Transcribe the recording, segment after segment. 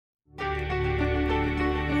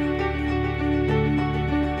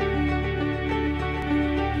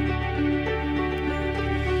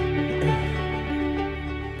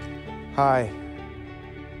Hi,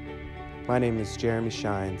 my name is Jeromie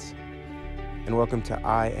Shines, and welcome to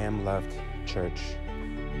I Am Loved Church.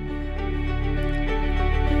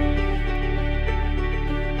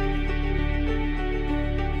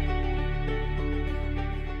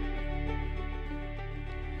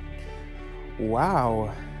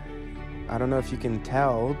 Wow, I don't know if you can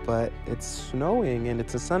tell, but it's snowing and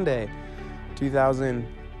it's a Sunday,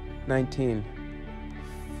 2019.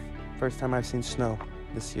 First time I've seen snow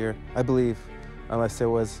this year, I believe, unless it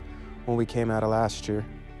was when we came out of last year.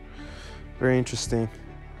 Very interesting.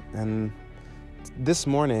 And this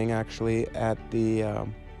morning, actually, at the,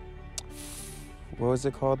 what was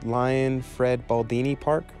it called? Lion Fred Baldini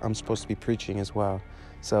Park. I'm supposed to be preaching as well.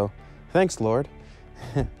 So thanks, Lord.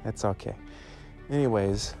 That's okay.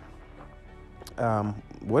 Anyways,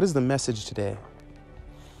 what is the message today?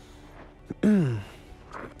 The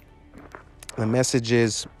message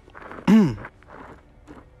is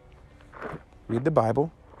read the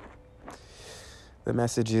Bible. The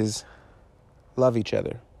message is love each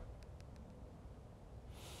other.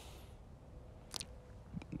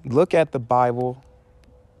 Look at the Bible,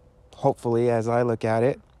 hopefully, as I look at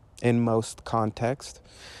it, in most context.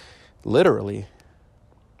 Literally,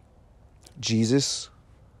 Jesus,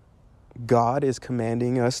 God is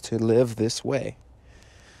commanding us to live this way.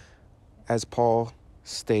 As Paul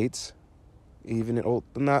states, even in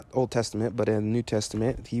not Old Testament, but in New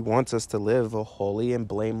Testament, he wants us to live a holy and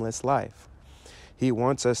blameless life. He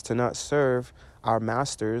wants us to not serve our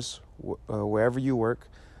masters wherever you work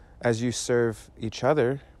as you serve each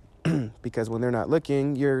other, because when they're not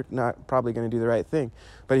looking, you're not probably going to do the right thing.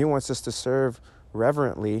 But he wants us to serve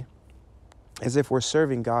reverently as if we're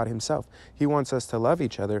serving God himself. He wants us to love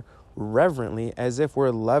each other reverently as if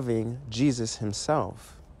we're loving Jesus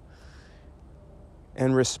himself.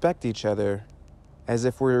 And respect each other as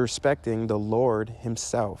if we're respecting the Lord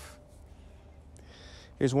himself.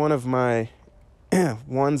 Here's one of my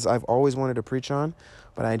ones I've always wanted to preach on,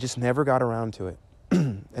 but I just never got around to it.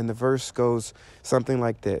 And the verse goes something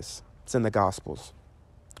like this. It's in the Gospels,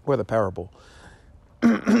 or the parable,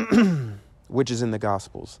 which is in the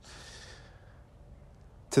Gospels.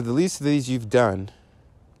 To the least of these you've done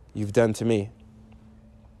to me.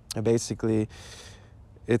 And basically,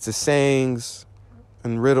 it's a sayings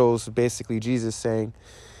and riddles, basically Jesus saying,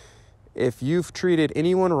 if you've treated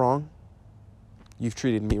anyone wrong, you've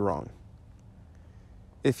treated me wrong.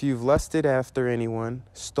 If you've lusted after anyone,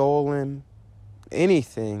 stolen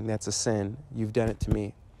anything that's a sin, you've done it to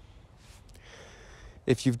me.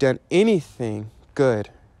 If you've done anything good,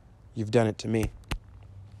 you've done it to me.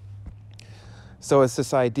 So it's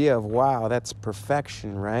this idea of, wow, that's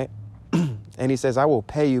perfection, right? And he says, I will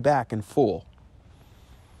pay you back in full.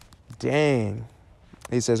 Dang.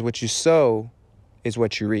 He says, what you sow is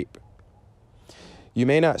what you reap. You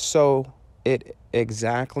may not sow it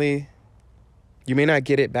exactly. You may not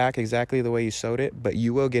get it back exactly the way you sowed it, but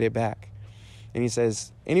you will get it back. And he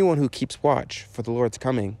says, anyone who keeps watch for the Lord's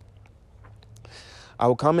coming, I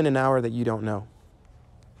will come in an hour that you don't know.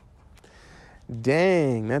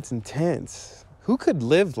 Dang, that's intense. Who could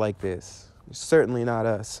live like this? Certainly not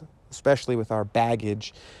us, especially with our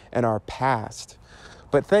baggage and our past.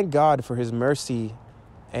 But thank God for his mercy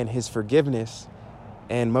and his forgiveness,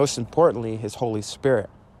 and most importantly, his Holy Spirit.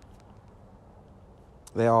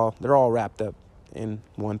 They're all wrapped up in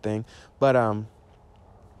one thing. But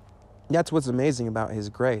that's what's amazing about his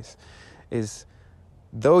grace, is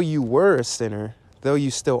though you were a sinner, though you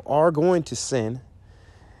still are going to sin,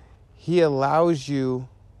 he allows you,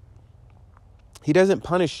 he doesn't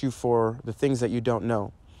punish you for the things that you don't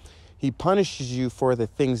know. He punishes you for the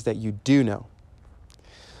things that you do know.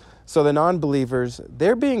 So the non-believers,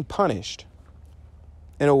 they're being punished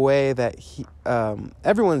in a way that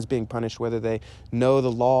everyone's being punished, whether they know the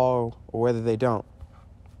law or whether they don't.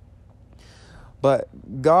 But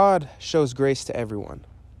God shows grace to everyone.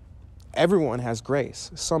 Everyone has grace,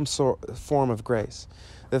 some form of grace.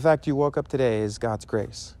 The fact you woke up today is God's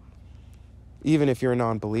grace. Even if you're a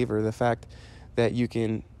non-believer, the fact that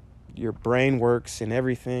your brain works and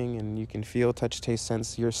everything, and you can feel, touch, taste,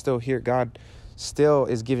 sense, you're still here. God still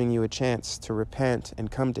is giving you a chance to repent and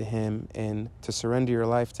come to him and to surrender your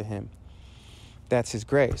life to him. That's his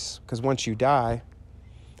grace. Because once you die,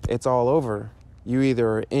 it's all over. You either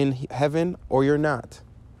are in heaven or you're not,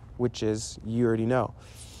 which is, you already know.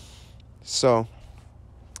 So,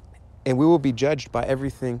 and we will be judged by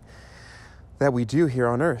everything that we do here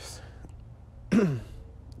on earth.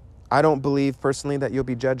 I don't believe personally that you'll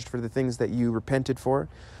be judged for the things that you repented for.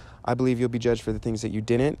 I believe you'll be judged for the things that you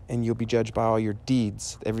didn't, and you'll be judged by all your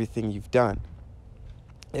deeds, everything you've done.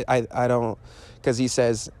 I don't, because he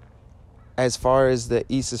says, as far as the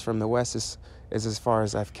east is from the west is as far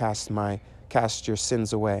as I've cast your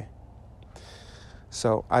sins away.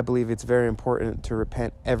 So I believe it's very important to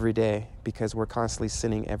repent every day, because we're constantly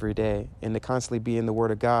sinning every day, and to constantly be in the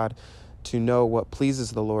Word of God to know what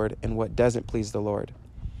pleases the Lord and what doesn't please the Lord.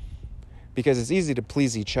 Because it's easy to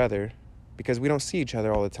please each other because we don't see each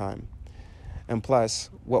other all the time. And plus,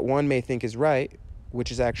 what one may think is right,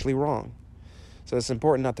 which is actually wrong. So it's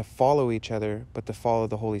important not to follow each other, but to follow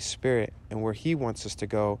the Holy Spirit and where He wants us to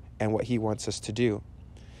go and what He wants us to do,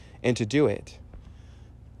 and to do it.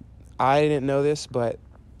 I didn't know this, but,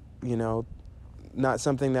 not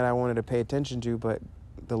something that I wanted to pay attention to, but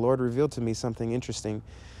the Lord revealed to me something interesting.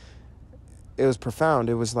 It was profound.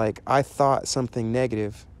 It was like I thought something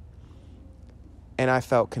negative, and I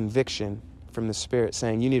felt conviction from the Spirit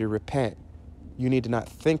saying, you need to repent. You need to not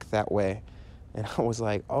think that way. And I was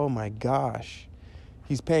like, oh my gosh.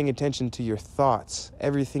 He's paying attention to your thoughts.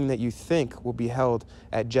 Everything that you think will be held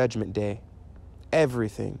at Judgment Day.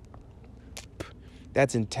 Everything.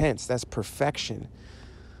 That's intense. That's perfection.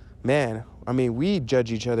 Man, we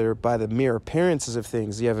judge each other by the mere appearances of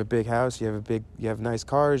things. You have a big house, you have nice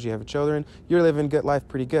cars, you have children, you're living good life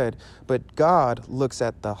pretty good. But God looks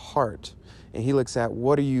at the heart, and He looks at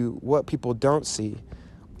what people don't see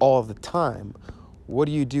all the time. What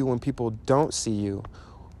do you do when people don't see you?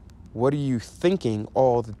 What are you thinking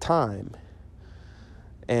all the time?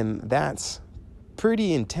 And that's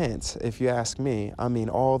pretty intense, if you ask me.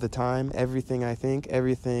 All the time, everything I think,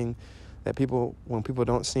 everything that when people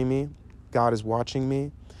don't see me, God is watching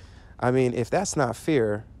me. If that's not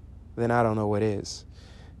fear, then I don't know what is.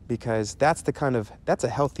 Because that's a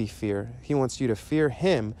healthy fear. He wants you to fear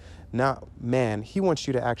Him, not man. He wants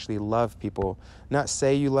you to actually love people, not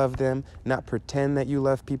say you love them, not pretend that you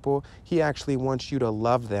love people. He actually wants you to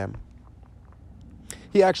love them.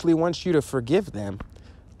 He actually wants you to forgive them.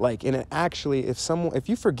 If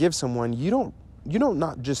you forgive someone, you don't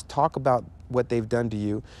not just talk about what they've done to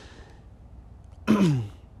you.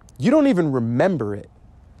 You don't even remember it.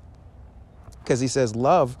 Because He says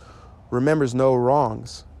love remembers no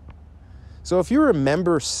wrongs. So if you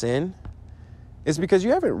remember sin, it's because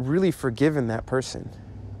you haven't really forgiven that person.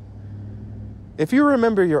 If you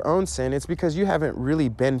remember your own sin, it's because you haven't really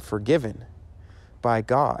been forgiven by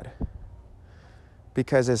God.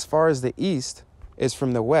 Because as far as the east is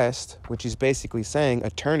from the west, which He's basically saying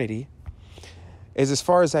eternity, is as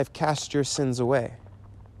far as I've cast your sins away.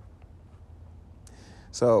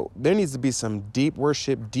 So there needs to be some deep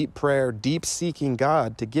worship, deep prayer, deep seeking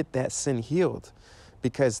God to get that sin healed.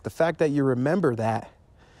 Because the fact that you remember that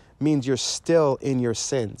means you're still in your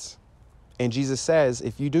sins. And Jesus says,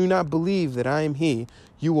 if you do not believe that I am He,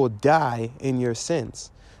 you will die in your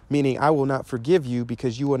sins. Meaning I will not forgive you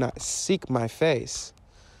because you will not seek my face.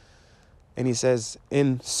 And He says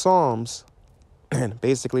in Psalms, and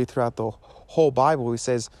basically throughout the whole Bible, He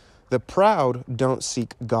says, the proud don't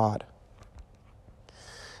seek God,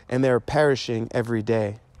 and they're perishing every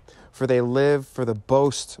day, for they live for the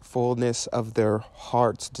boastfulness of their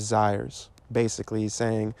heart's desires. Basically, He's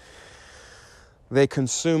saying they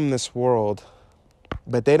consume this world,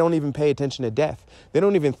 but they don't even pay attention to death. They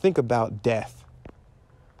don't even think about death.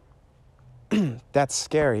 That's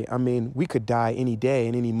scary. We could die any day,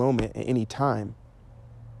 in any moment, at any time.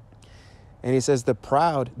 And He says the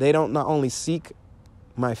proud, they don't not only seek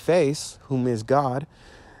my face, whom is God,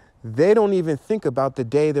 they don't even think about the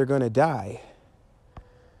day they're going to die.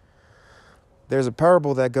 There's a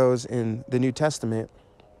parable that goes in the New Testament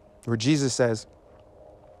where Jesus says,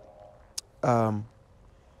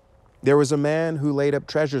 there was a man who laid up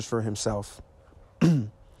treasures for himself.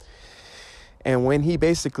 And when he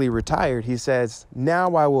basically retired, he says,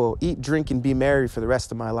 now I will eat, drink, and be merry for the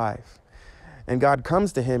rest of my life. And God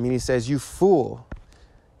comes to him and He says, you fool,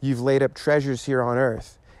 you've laid up treasures here on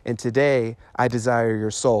earth, and today I desire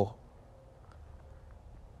your soul.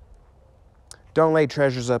 Don't lay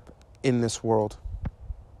treasures up in this world.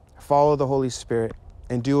 Follow the Holy Spirit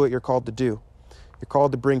and do what you're called to do. You're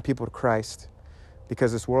called to bring people to Christ,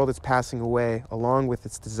 because this world is passing away along with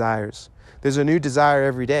its desires. There's a new desire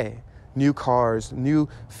every day. New cars, new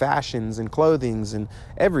fashions and clothings, and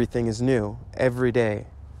everything is new every day.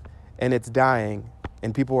 And it's dying,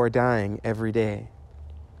 and people are dying every day.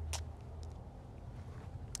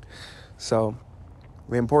 So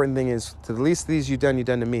the important thing is, to the least of these you've done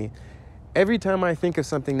to me. Every time I think of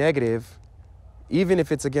something negative, even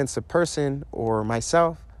if it's against a person or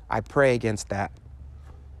myself, I pray against that.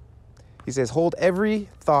 He says, hold every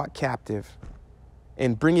thought captive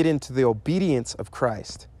and bring it into the obedience of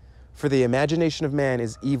Christ. For the imagination of man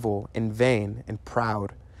is evil and vain and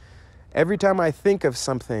proud. Every time I think of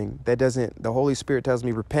something that the Holy Spirit tells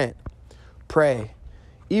me, repent. pray,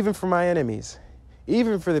 even for my enemies,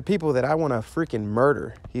 even for the people that I want to freaking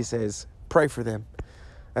murder. He says, pray for them.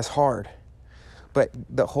 That's hard. But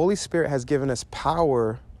the Holy Spirit has given us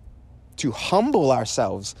power to humble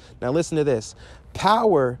ourselves. Now listen to this.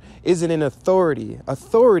 Power isn't in authority.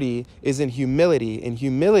 Authority is in humility. And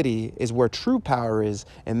humility is where true power is.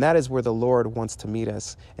 And that is where the Lord wants to meet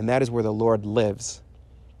us. And that is where the Lord lives.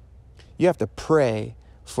 You have to pray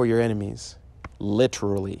for your enemies.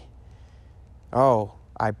 Literally. Oh,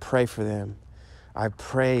 I pray for them. I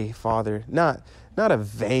pray, Father, not a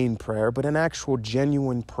vain prayer, but an actual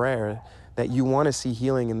genuine prayer that you want to see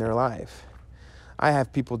healing in their life. I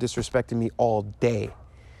have people disrespecting me all day.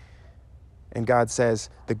 And God says,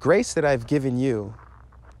 the grace that I've given you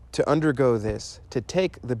to undergo this, to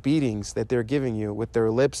take the beatings that they're giving you with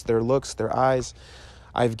their lips, their looks, their eyes,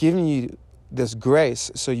 I've given you this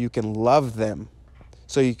grace so you can love them,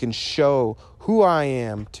 so you can show who I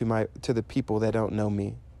am to the people that don't know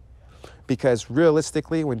me. Because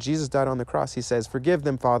realistically, when Jesus died on the cross, he says, forgive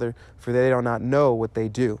them, Father, for they do not know what they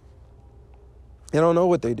do. They don't know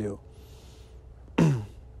what they do.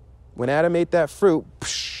 When Adam ate that fruit,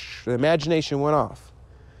 the imagination went off.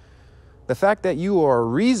 The fact that you are a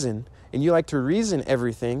reason and you like to reason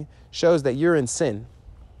everything shows that you're in sin.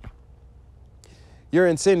 You're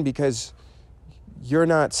in sin because you're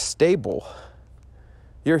not stable.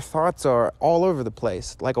 Your thoughts are all over the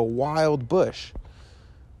place like a wild bush.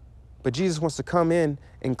 But Jesus wants to come in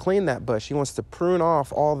and clean that bush. He wants to prune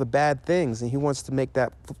off all the bad things, and he wants to make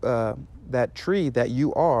that tree that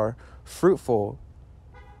you are fruitful.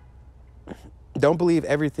 Don't believe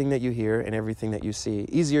everything that you hear and everything that you see.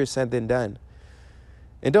 Easier said than done.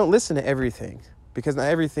 And don't listen to everything, because not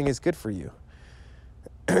everything is good for you.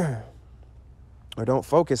 Or don't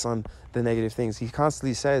focus on the negative things. He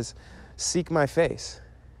constantly says, seek my face.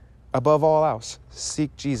 Above all else,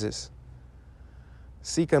 seek Jesus.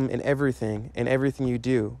 Seek him in everything you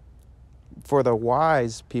do. For the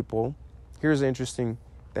wise people, here's an interesting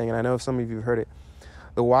thing, and I know some of you have heard it.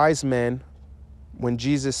 The wise men, when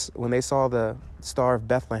they saw the Star of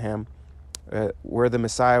Bethlehem, where the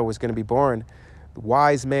Messiah was going to be born, the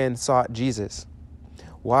wise men sought Jesus.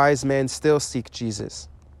 Wise men still seek Jesus.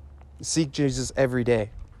 Seek Jesus every day.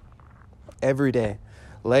 Every day.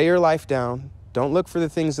 Lay your life down. Don't look for the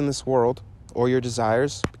things in this world or your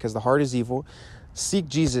desires, because the heart is evil. Seek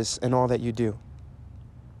Jesus in all that you do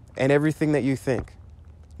and everything that you think.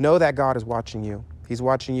 Know that God is watching you. He's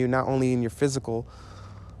watching you not only in your physical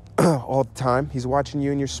all the time. He's watching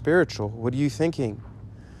you in your spiritual. What are you thinking?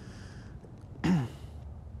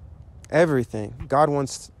 Everything. God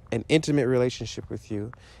wants an intimate relationship with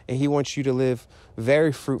you, and he wants you to live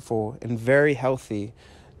very fruitful and very healthy,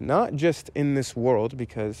 not just in this world,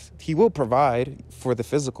 because he will provide for the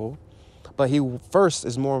physical, but he first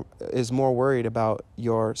is more worried about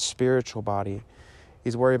your spiritual body.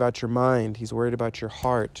 He's worried about your mind. He's worried about your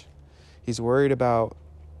heart. He's worried about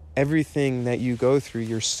everything that you go through,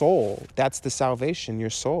 your soul. That's the salvation, your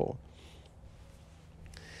soul.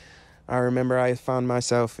 I remember I found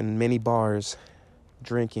myself in many bars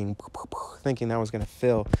drinking, thinking that was going to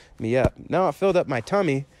fill me up. No, it filled up my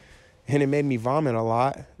tummy, and it made me vomit a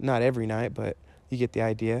lot. Not every night, but you get the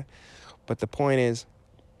idea. But the point is,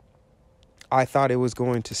 I thought it was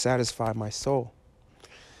going to satisfy my soul.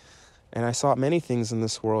 And I sought many things in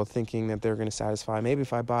this world thinking that they're going to satisfy. Maybe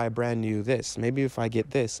if I buy a brand new this, maybe if I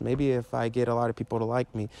get this, maybe if I get a lot of people to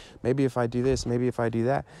like me, maybe if I do this, maybe if I do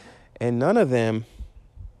that. And none of them,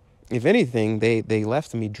 if anything, they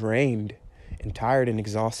left me drained and tired and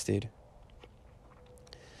exhausted.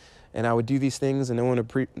 And I would do these things and no one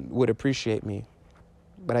would appreciate me.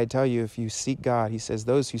 But I tell you, if you seek God, he says,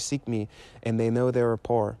 those who seek me and they know they are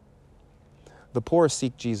poor. The poor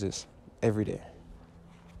seek Jesus every day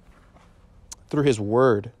through his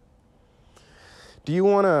word. Do you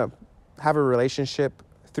want to have a relationship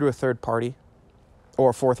through a third party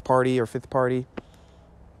or a fourth party or fifth party?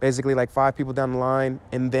 Basically like 5 people down the line,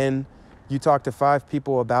 and then you talk to 5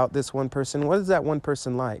 people about this one person. What is that one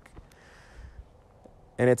person like?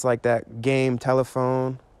 And it's like that game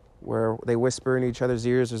telephone where they whisper in each other's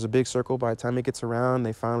ears. There's a big circle. By the time it gets around,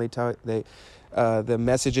 they finally the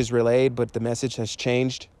message is relayed, but the message has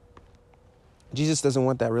changed. Jesus doesn't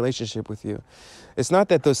want that relationship with you. It's not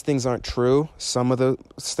that those things aren't true, some of those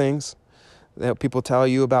things that people tell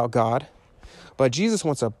you about God, but Jesus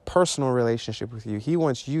wants a personal relationship with you. He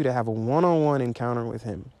wants you to have a one-on-one encounter with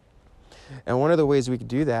him. And one of the ways we could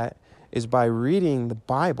do that is by reading the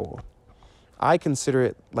Bible. I consider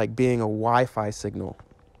it like being a Wi-Fi signal,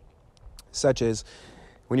 such as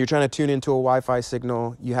when you're trying to tune into a Wi-Fi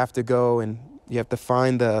signal, you have to go and you have to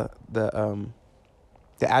find the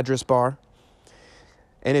address bar,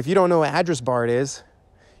 And if you don't know what address bar it is,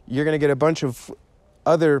 you're going to get a bunch of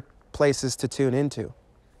other places to tune into.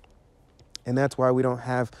 And that's why we don't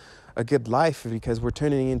have a good life, because we're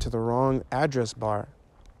tuning into the wrong address bar.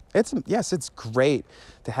 It's great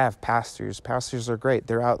to have pastors. Pastors are great.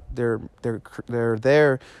 They're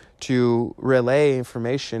there to relay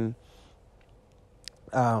information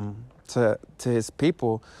to his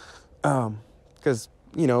people, because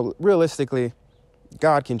realistically,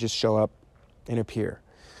 God can just show up and appear.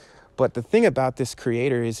 But the thing about this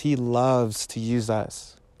Creator is He loves to use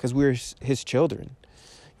us because we're His children.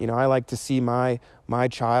 I like to see my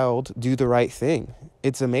child do the right thing.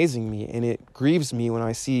 It's amazing me, and it grieves me when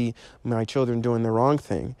I see my children doing the wrong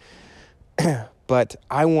thing. But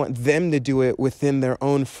I want them to do it within their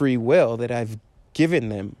own free will that I've given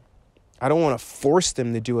them. I don't want to force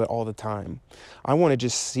them to do it all the time. I want to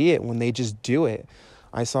just see it when they just do it.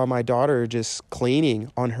 I saw my daughter just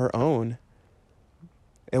cleaning on her own.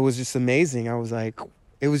 It was just amazing. I was like,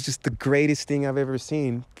 it was just the greatest thing I've ever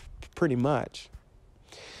seen, pretty much.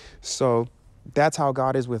 So that's how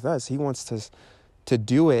God is with us. He wants us to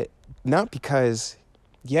do it, not because,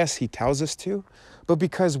 yes, He tells us to, but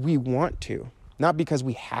because we want to, not because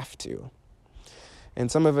we have to.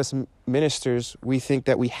 And some of us ministers, we think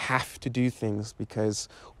that we have to do things because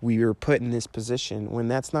we are put in this position, when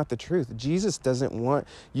that's not the truth. Jesus doesn't want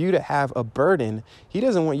you to have a burden. He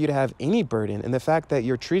doesn't want you to have any burden. And the fact that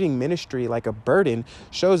you're treating ministry like a burden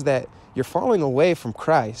shows that you're falling away from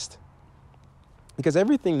Christ. Because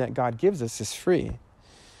everything that God gives us is free.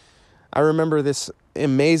 I remember this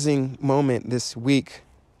amazing moment this week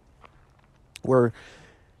where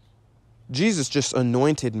Jesus just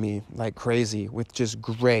anointed me like crazy with just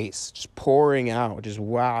grace, just pouring out. Just,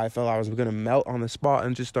 wow, I felt I was going to melt on the spot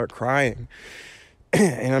and just start crying.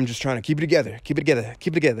 And I'm just trying to keep it together.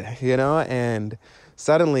 And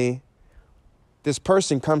suddenly this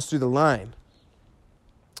person comes through the line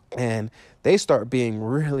and they start being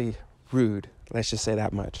really rude. Let's just say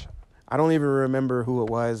that much. I don't even remember who it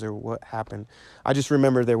was or what happened. I just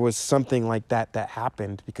remember there was something like that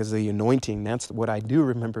happened because of the anointing. That's what I do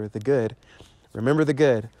remember, the good. Remember the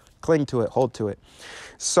good. Cling to it. Hold to it.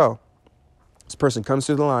 So this person comes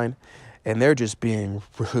through the line and they're just being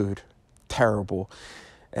rude, terrible.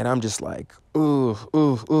 And I'm just like,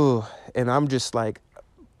 ooh. And I'm just like,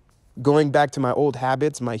 going back to my old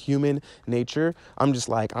habits, my human nature, I'm just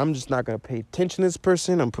not going to pay attention to this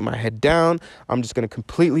person. I'm going to put my head down. I'm just going to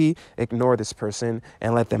completely ignore this person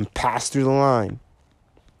and let them pass through the line.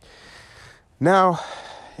 Now,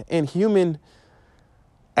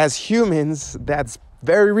 as humans, that's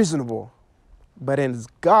very reasonable. But as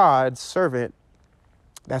God's servant,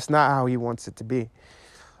 that's not how He wants it to be.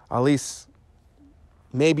 At least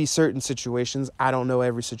maybe certain situations, I don't know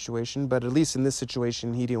every situation, but at least in this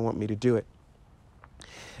situation, He didn't want me to do it.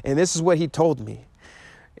 And this is what He told me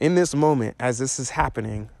in this moment, as this is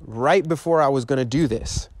happening, right before I was going to do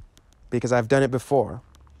this, because I've done it before.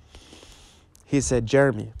 He said,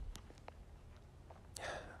 Jeremy,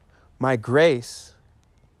 my grace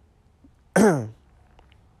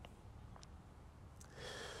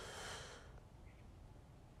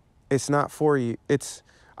it's not for you.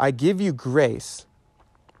 I give you grace,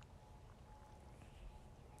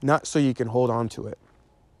 not so you can hold on to it,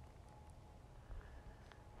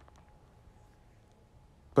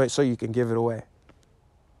 but so you can give it away.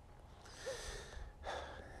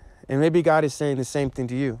 And maybe God is saying the same thing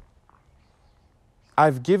to you.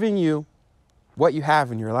 I've given you what you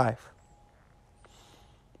have in your life,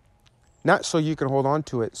 not so you can hold on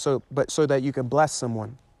to it, but so that you can bless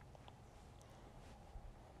someone.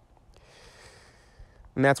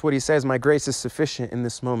 And that's what He says, my grace is sufficient in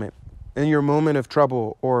this moment. In your moment of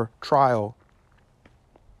trouble or trial,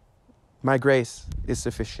 my grace is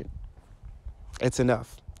sufficient. It's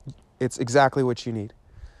enough. It's exactly what you need.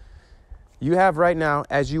 You have right now,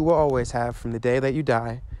 as you will always have from the day that you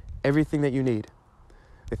die, everything that you need.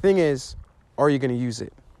 The thing is, are you going to use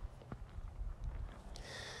it?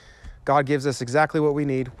 God gives us exactly what we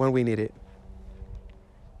need when we need it.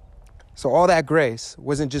 So all that grace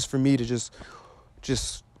wasn't just for me to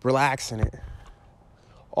just relax in it.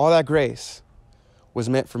 All that grace was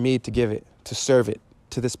meant for me to give it, to serve it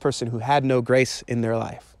to this person who had no grace in their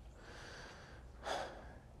life.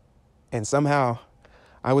 And somehow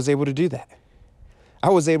I was able to do that. I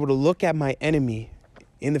was able to look at my enemy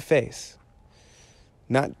in the face.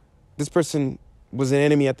 Not, this person was an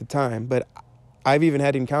enemy at the time, but I've even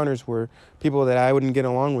had encounters where people that I wouldn't get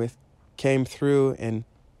along with came through and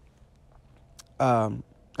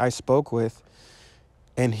I spoke with,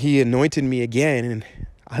 and He anointed me again, and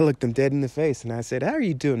I looked them dead in the face and I said, how are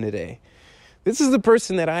you doing today? This is the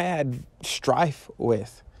person that I had strife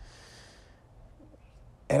with.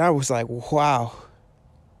 And I was like, wow,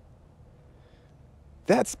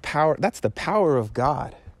 that's power. That's the power of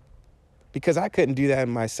God. Because I couldn't do that in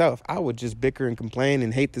myself. I would just bicker and complain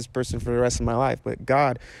and hate this person for the rest of my life. But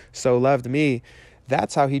God so loved me.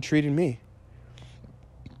 That's how he treated me.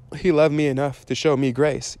 He loved me enough to show me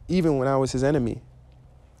grace, even when I was his enemy.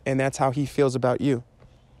 And that's how he feels about you.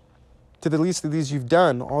 To the least of these you've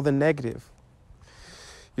done, all the negative.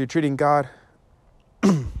 You're treating God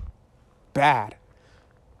bad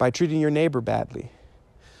by treating your neighbor badly.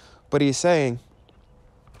 But he's saying,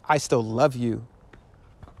 I still love you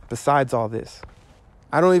besides all this.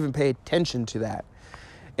 I don't even pay attention to that.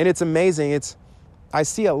 And it's amazing. I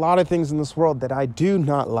see a lot of things in this world that I do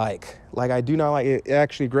not like. Like, I do not like it. It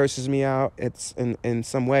actually grosses me out. It's in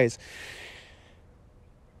some ways.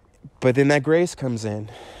 But then that grace comes in.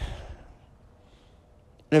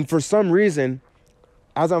 And for some reason,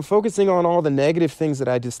 as I'm focusing on all the negative things that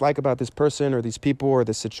I dislike about this person or these people or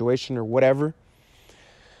the situation or whatever,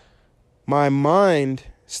 my mind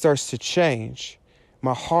starts to change.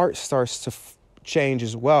 My heart starts to change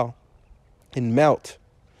as well and melt.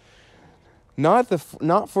 Not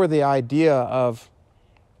for the idea of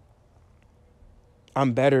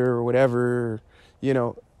I'm better or whatever,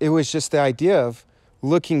 it was just the idea of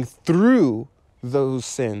looking through those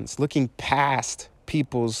sins, looking past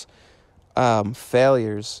people's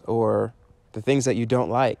failures or the things that you don't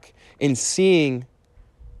like, and seeing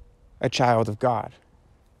a child of God.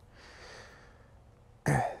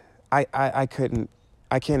 I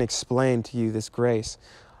can't explain to you this grace.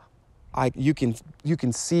 You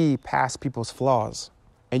can see past people's flaws,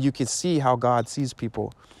 and you can see how God sees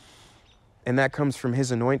people. And that comes from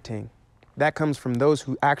his anointing. That comes from those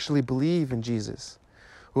who actually believe in Jesus,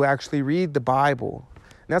 who actually read the Bible.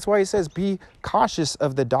 And that's why he says, be cautious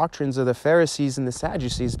of the doctrines of the Pharisees and the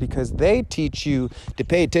Sadducees, because they teach you to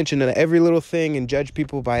pay attention to every little thing and judge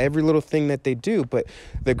people by every little thing that they do. But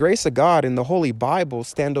the grace of God and the Holy Bible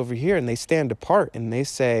stand over here, and they stand apart, and they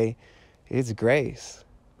say, it's grace.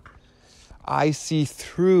 I see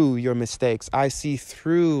through your mistakes. I see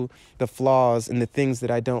through the flaws and the things that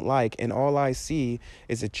I don't like. And all I see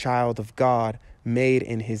is a child of God made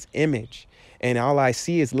in his image. And all I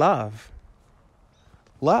see is love.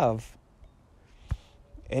 Love.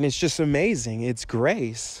 And it's just amazing. It's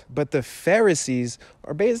grace. But the Pharisees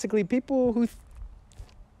are basically people who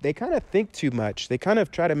they kind of think too much. They kind of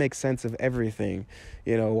try to make sense of everything.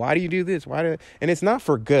 Why do you do this? And it's not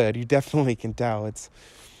for good. You definitely can tell.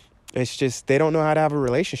 It's just they don't know how to have a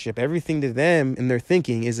relationship. Everything to them in their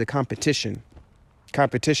thinking is a competition.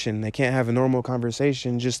 They can't have a normal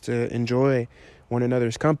conversation just to enjoy one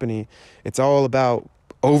another's company. It's all about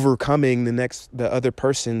overcoming the other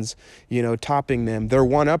person's, topping them. They're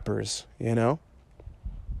one-uppers,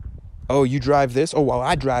 Oh, you drive this? Oh, well,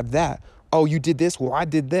 I drive that. Oh, you did this? Well, I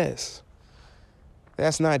did this.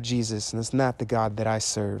 That's not Jesus, and it's not the God that I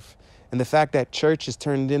serve. And the fact that church is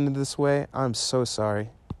turned into this way, I'm so sorry.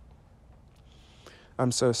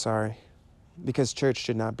 I'm so sorry. Because church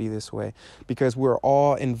should not be this way. Because we're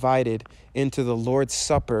all invited into the Lord's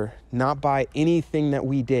Supper, not by anything that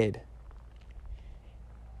we did,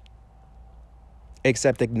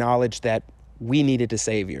 except acknowledge that we needed a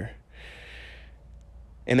Savior.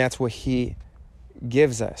 And that's what he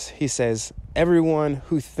gives us. He says, everyone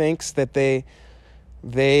who thinks that they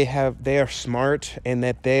are smart and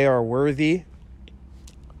that they are worthy,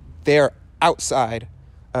 they are outside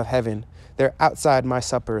of heaven. They're outside my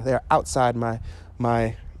supper. They're outside my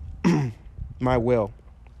will.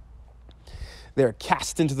 They're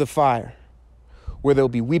cast into the fire where there'll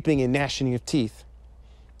be weeping and gnashing of teeth.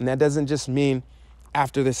 And that doesn't just mean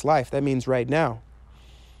after this life. That means right now.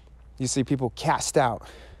 You see people cast out.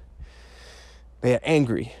 They are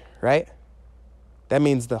angry, right? That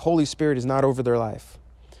means the Holy Spirit is not over their life.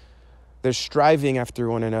 They're striving after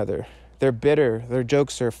one another. They're bitter. Their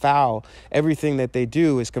jokes are foul. Everything that they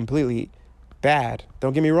do is completely bad.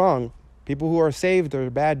 Don't get me wrong. People who are saved are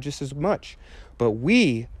bad just as much. But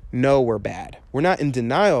we know we're bad. We're not in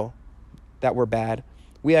denial that we're bad.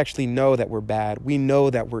 We actually know that we're bad. We know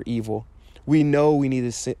that we're evil. We know we need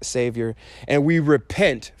a Savior. And we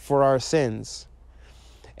repent for our sins.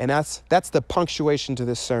 And that's the punctuation to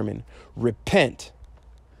this sermon. Repent.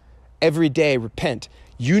 Every day, repent.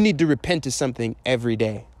 You need to repent of something every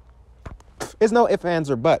day. There's no ifs, ands,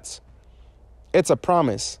 or buts. It's a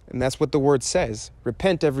promise. And that's what the word says.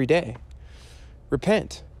 Repent every day.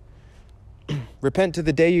 Repent. Repent to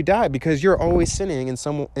the day you die, because you're always sinning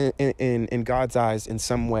in God's eyes in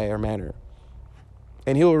some way or manner.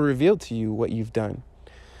 And he'll reveal to you what you've done.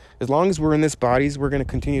 As long as we're in this bodies, we're going to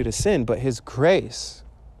continue to sin. But his grace,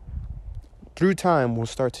 through time, will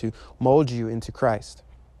start to mold you into Christ.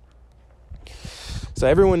 So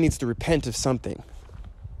everyone needs to repent of something.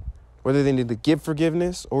 Whether they need to give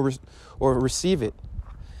forgiveness or receive it.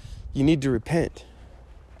 You need to repent.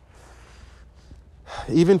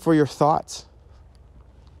 Even for your thoughts.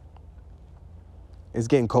 It's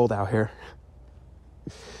getting cold out here.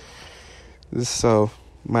 So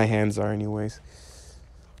my hands are anyways.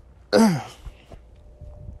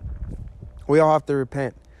 We all have to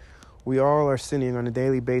repent. We all are sinning on a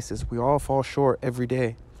daily basis. We all fall short every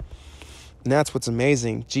day. And that's what's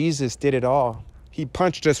amazing. Jesus did it all. He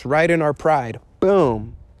punched us right in our pride.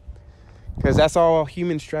 Boom. Because that's all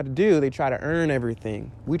humans try to do. They try to earn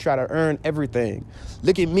everything. We try to earn everything.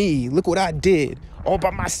 Look at me. Look what I did. All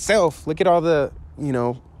by myself. Look at all the,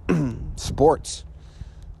 sports.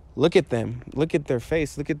 Look at them. Look at their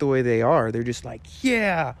face. Look at the way they are. They're just like,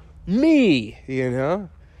 yeah, me,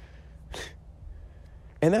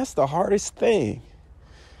 And that's the hardest thing.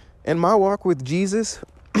 In my walk with Jesus,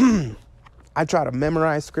 I try to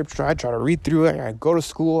memorize scripture. I try to read through it. I go to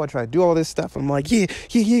school. I try to do all this stuff. I'm like, yeah.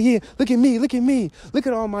 Look at me. Look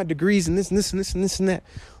at all my degrees and this and this and this and this and that.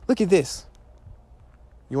 Look at this.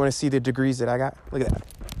 You want to see the degrees that I got? Look at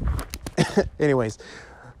that. Anyways,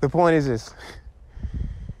 the point is this.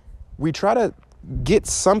 We try to get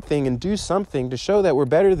something and do something to show that we're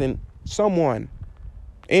better than someone,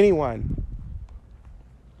 anyone.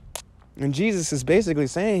 And Jesus is basically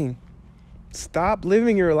saying, stop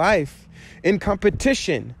living your life in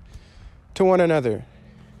competition to one another.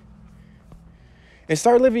 And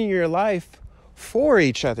start living your life for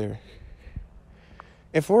each other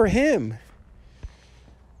and for him.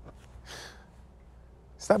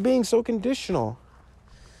 Stop being so conditional.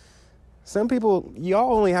 Some people,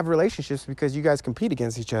 y'all only have relationships because you guys compete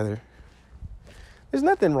against each other. There's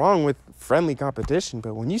nothing wrong with friendly competition,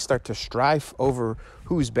 but when you start to strive over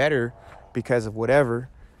who's better because of whatever,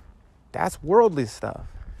 that's worldly stuff.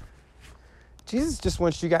 Jesus just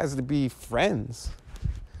wants you guys to be friends.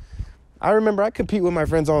 I remember I compete with my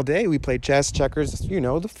friends all day. We played chess, checkers,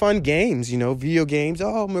 the fun games, video games.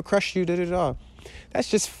 Oh, I'm going to crush you, da-da-da. That's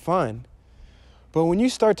just fun. But when you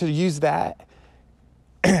start to use that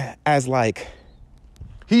as like,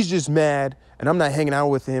 he's just mad and I'm not hanging out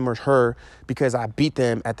with him or her because I beat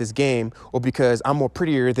them at this game or because I'm more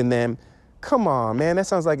prettier than them. Come on, man. You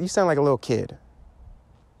sound like a little kid.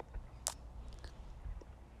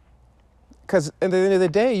 Because at the end of the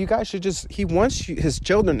day, you guys should he wants his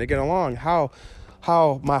children to get along. How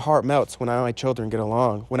my heart melts when my children get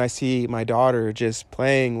along. When I see my daughter just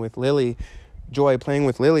playing with Lily, Joy playing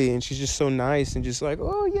with Lily, and she's just so nice and just like,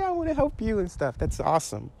 oh yeah, I want to help you and stuff. That's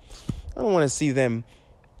awesome. I don't want to see them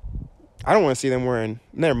wearing,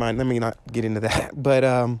 never mind, let me not get into that. But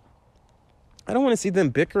I don't want to see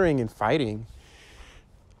them bickering and fighting.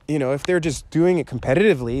 If they're just doing it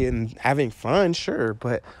competitively and having fun, sure.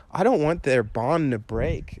 But I don't want their bond to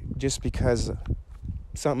break just because of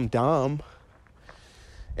something dumb.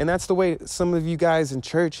 And that's the way some of you guys in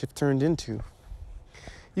church have turned into.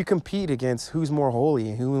 You compete against who's more holy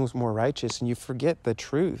and who's more righteous, and you forget the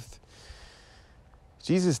truth.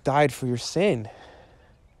 Jesus died for your sin.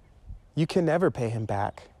 You can never pay him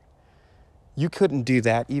back. You couldn't do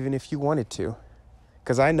that even if you wanted to.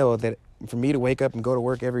 Because I know that for me to wake up and go to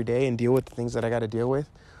work every day and deal with the things that I got to deal with,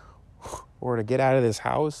 or to get out of this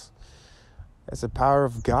house, that's the power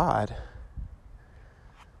of God.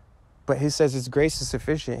 But he says his grace is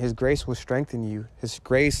sufficient. His grace will strengthen you. His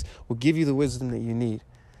grace will give you the wisdom that you need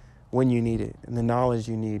when you need it, and the knowledge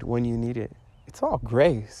you need when you need it. It's all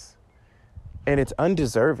grace. And it's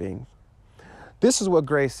undeserving. This is what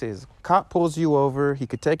grace is. Cop pulls you over. He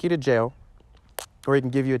could take you to jail, or he can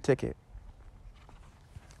give you a ticket.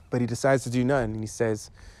 But he decides to do none. And he says,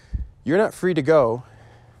 you're not free to go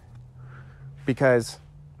because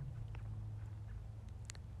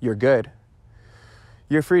you're good.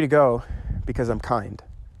 You're free to go because I'm kind.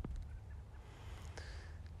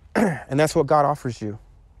 And that's what God offers you.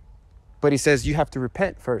 But he says you have to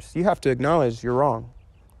repent first. You have to acknowledge you're wrong.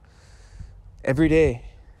 Every day.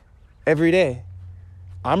 Every day.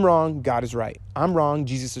 I'm wrong, God is right. I'm wrong,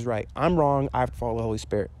 Jesus is right. I'm wrong, I have to follow the Holy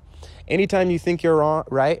Spirit. Anytime you think you're wrong,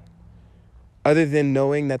 right, other than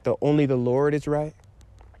knowing that only the Lord is right,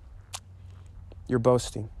 you're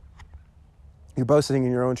boasting. You're boasting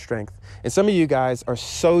in your own strength. And some of you guys are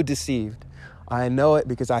so deceived. I know it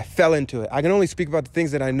because I fell into it. I can only speak about the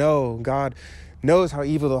things that I know. God knows how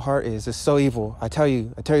evil the heart is. It's so evil. I tell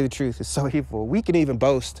you the truth. It's so evil. We can even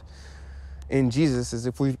boast in Jesus as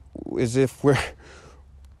if we're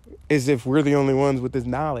the only ones with this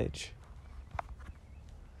knowledge.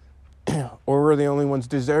 Or we're the only ones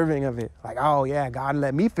deserving of it. Like, oh yeah, God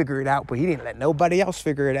let me figure it out, but he didn't let nobody else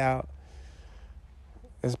figure it out.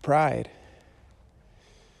 It's pride.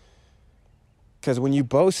 Because when you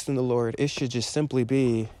boast in the Lord, it should just simply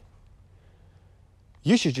be,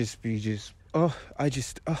 you should just be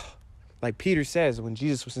like Peter says when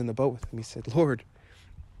Jesus was in the boat with him, he said, Lord,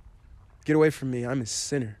 get away from me, I'm a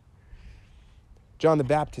sinner. John the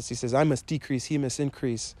Baptist, he says, I must decrease, he must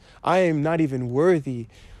increase. I am not even worthy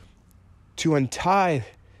to untie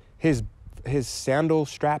his sandal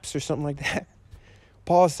straps or something like that.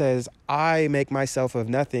 Paul says, I make myself of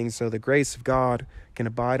nothing so the grace of God can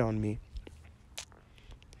abide on me.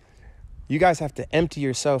 You guys have to empty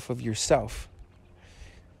yourself, of your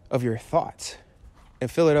thoughts, and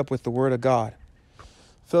fill it up with the word of God.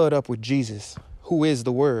 Fill it up with Jesus, who is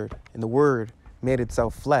the word, and the word made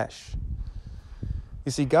itself flesh.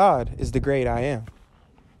 You see, God is the great I am.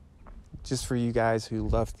 Just for you guys who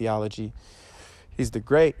love theology, he's the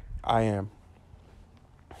great I am.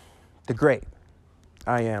 The great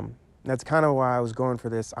I am. That's kind of why I was going for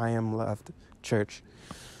this I am loved church.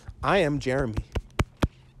 I am Jeromie.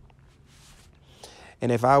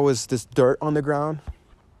 And if I was this dirt on the ground,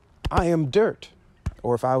 I am dirt.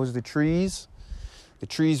 Or if I was the trees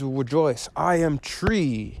will rejoice. I am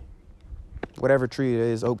tree. Whatever tree it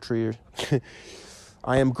is, oak tree. Or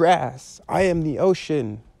I am grass. I am the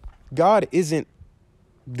ocean. God isn't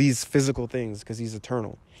these physical things because he's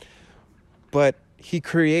eternal. But he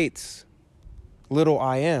creates little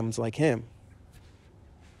I ams like him.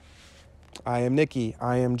 I am Nikki.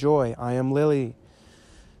 I am Joy. I am Lily.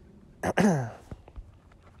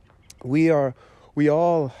 We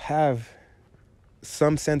all have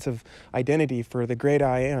some sense of identity for the great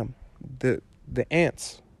I am. The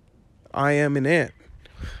ants. I am an ant.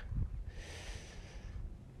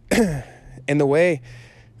 And the way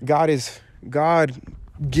God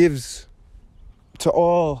gives to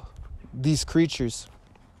all these creatures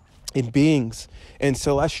and beings and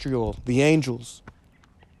celestial, the angels,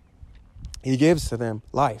 he gives to them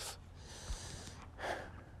life.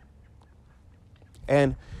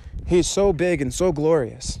 And he's so big and so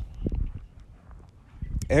glorious.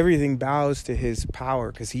 Everything bows to his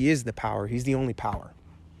power because he is the power. He's the only power.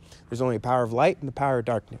 There's only a power of light and the power of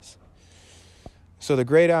darkness. So the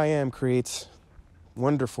great I am creates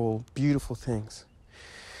wonderful, beautiful things.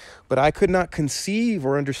 But I could not conceive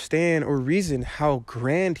or understand or reason how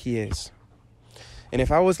grand he is. And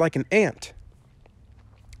if I was like an ant,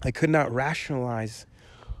 I could not rationalize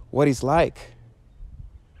what he's like.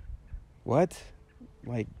 What?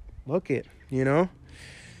 Like, look it,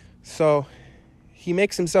 So he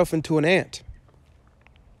makes himself into an ant.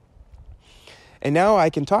 And now I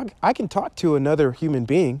can talk to another human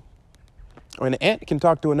being, or an ant can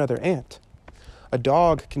talk to another ant. A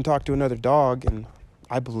dog can talk to another dog, and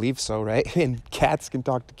I believe so, right? And cats can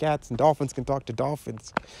talk to cats, and dolphins can talk to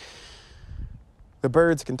dolphins. The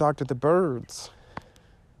birds can talk to the birds.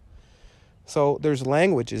 So there's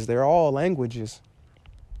languages. They're all languages.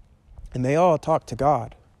 And they all talk to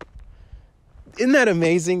God. Isn't that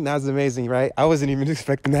amazing? That's amazing, right? I wasn't even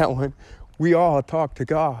expecting that one. We all talk to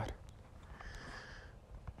God.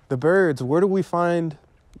 The birds, where do we find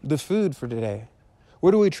the food for today?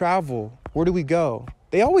 Where do we travel? Where do we go?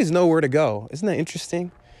 They always know where to go. Isn't that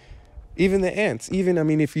interesting? Even the ants,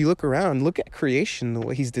 if you look around, look at creation, the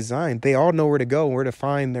way he's designed. They all know where to go, where to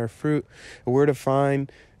find their fruit, where to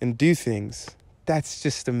find and do things. That's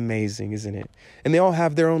just amazing, isn't it? And they all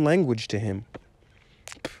have their own language to him.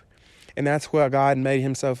 And that's why God made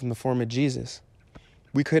himself in the form of Jesus.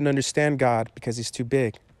 We couldn't understand God because he's too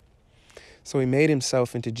big. So he made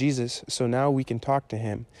himself into Jesus, so now we can talk to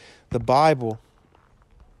him. The Bible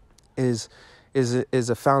is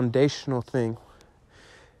a foundational thing.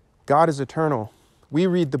 God is eternal. We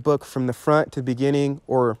read the book from the front to beginning,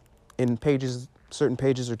 or in pages, certain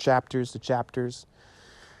pages or chapters to chapters.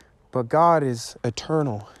 But God is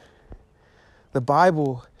eternal. The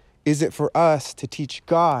Bible isn't for us to teach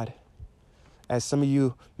God, as some of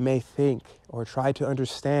you may think, or try to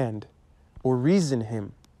understand, or reason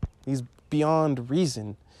him. He's beyond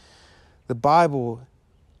reason. The Bible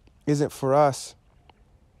isn't for us,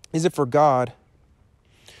 isn't for God,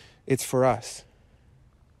 it's for us.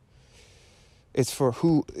 It's for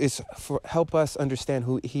help us understand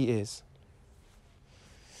who he is.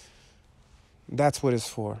 That's what it's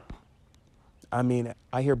for.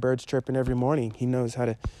 I hear birds chirping every morning. He knows how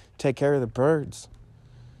to take care of the birds.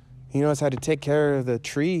 He knows how to take care of the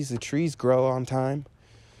trees. The trees grow on time.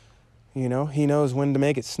 He knows when to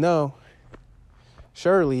make it snow.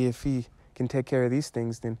 Surely if he can take care of these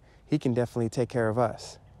things, then he can definitely take care of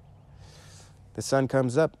us. The sun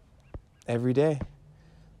comes up every day.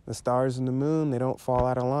 The stars and the moon, they don't fall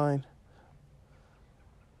out of line.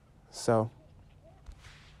 So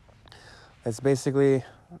that's basically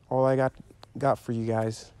all I got for you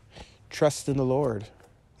guys. Trust in the Lord.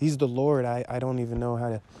 He's the Lord. I don't even know how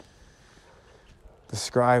to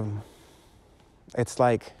describe him. It's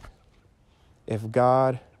like if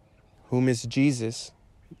God, whom is Jesus,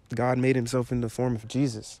 God made himself in the form of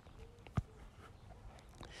Jesus.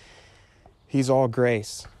 He's all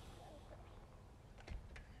grace.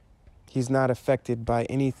 He's not affected by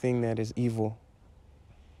anything that is evil.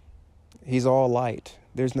 He's all light.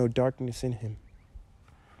 There's no darkness in him.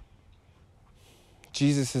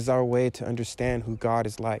 Jesus is our way to understand who God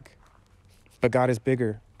is like. But God is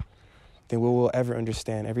bigger than we will ever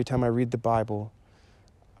understand. Every time I read the Bible,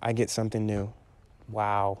 I get something new.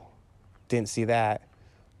 Wow, didn't see that.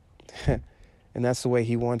 And that's the way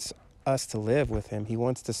he wants us to live with him. He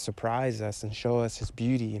wants to surprise us and show us his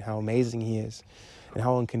beauty and how amazing he is and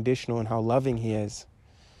how unconditional and how loving he is.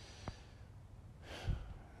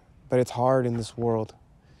 But it's hard in this world.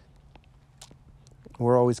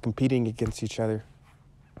 We're always competing against each other.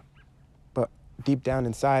 But deep down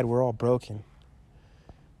inside, we're all broken.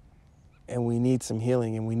 And we need some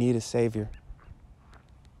healing, and we need a Savior.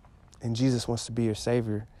 And Jesus wants to be your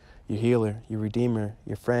Savior, your healer, your Redeemer,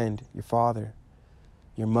 your friend, your father,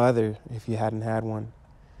 your mother, if you hadn't had one.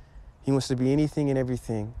 He wants to be anything and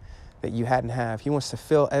everything that you hadn't have. He wants to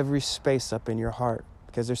fill every space up in your heart,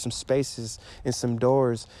 because there's some spaces and some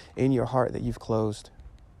doors in your heart that you've closed.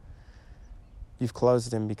 You've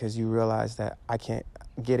closed them because you realize that I can't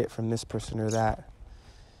get it from this person or that.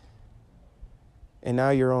 And now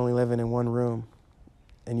you're only living in one room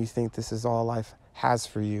and you think this is all life has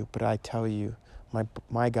for you. But I tell you,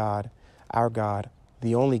 my God, our God,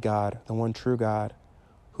 the only God, the one true God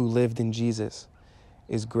who lived in Jesus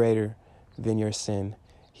is greater than your sin.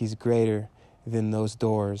 He's greater than those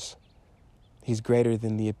doors. He's greater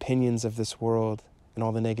than the opinions of this world and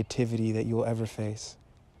all the negativity that you'll ever face.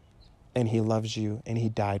 And he loves you, and he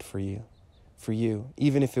died for you,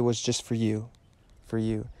 even if it was just for you.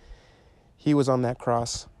 He was on that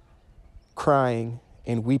cross crying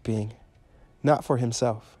and weeping, not for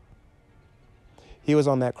himself. He was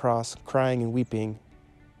on that cross crying and weeping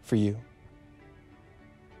for you.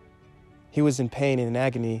 He was in pain and in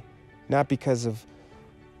agony, not because of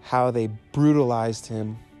how they brutalized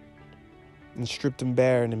him and stripped him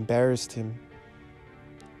bare and embarrassed him.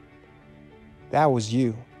 That was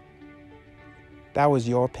you. That was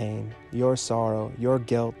your pain, your sorrow, your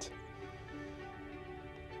guilt.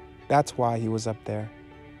 That's why he was up there.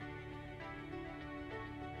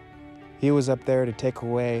 He was up there to take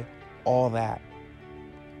away all that.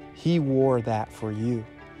 He wore that for you.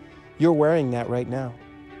 You're wearing that right now.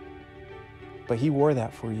 But he wore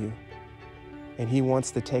that for you. And he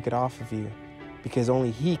wants to take it off of you because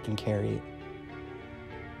only he can carry it.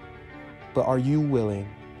 But are you willing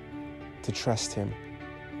to trust him?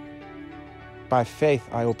 By faith,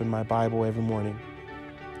 I open my Bible every morning.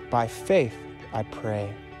 By faith, I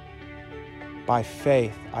pray. By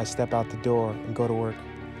faith, I step out the door and go to work.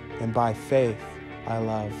 And by faith, I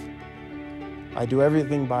love. I do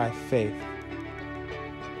everything by faith.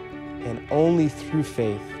 And only through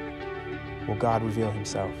faith will God reveal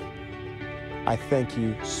himself. I thank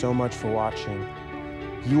you so much for watching.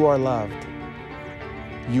 You are loved.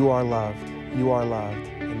 You are loved. You are loved.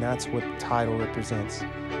 And that's what the title represents.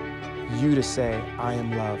 You to say, I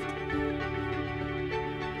am loved,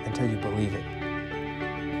 until you believe it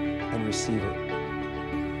and receive it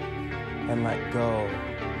and let go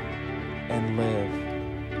and live.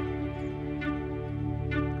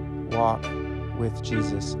 Walk with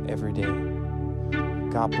Jesus every day.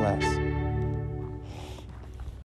 God bless.